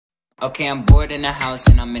Okay, I'm bored in the house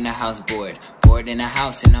and I'm in the house bored. Bored in the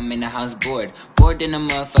house and I'm in the house bored. Bored in the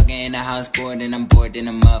motherfucker in the house bored and I'm bored in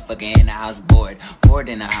the motherfucker in the house bored. Bored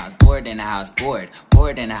in the house, bored in the house bored.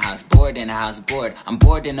 Bored in the house, bored in the house bored. I'm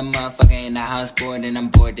bored in the motherfucker in the house bored and I'm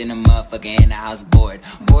bored in the motherfucker in the house bored.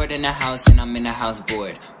 Bored in the house and I'm in the house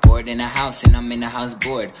bored. Bored in the house and I'm in the house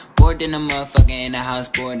bored. Bored in the motherfucker in the house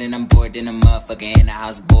bored and I'm bored in the motherfucker in the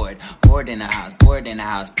house bored. Bored in the house, bored in the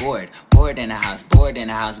house bored. Bored in the house, bored in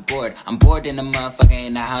the house bored. I'm bored in the motherfucker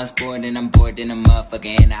in the house bored and I'm bored in the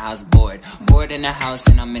motherfucker in the house bored. Bored in the house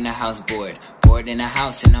and I'm in the house bored. Bored in the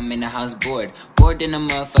house and I'm in the house bored. Bored in the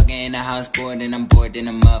motherfucker in the house bored and I'm bored in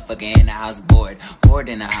the motherfucker in the house bored. Bored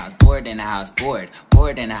in the house, bored in the house bored.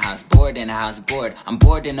 Bored in the house, bored in the house bored. I'm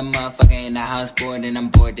bored in the motherfucker in the house bored and I'm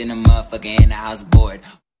bored in the motherfucker in the house bored.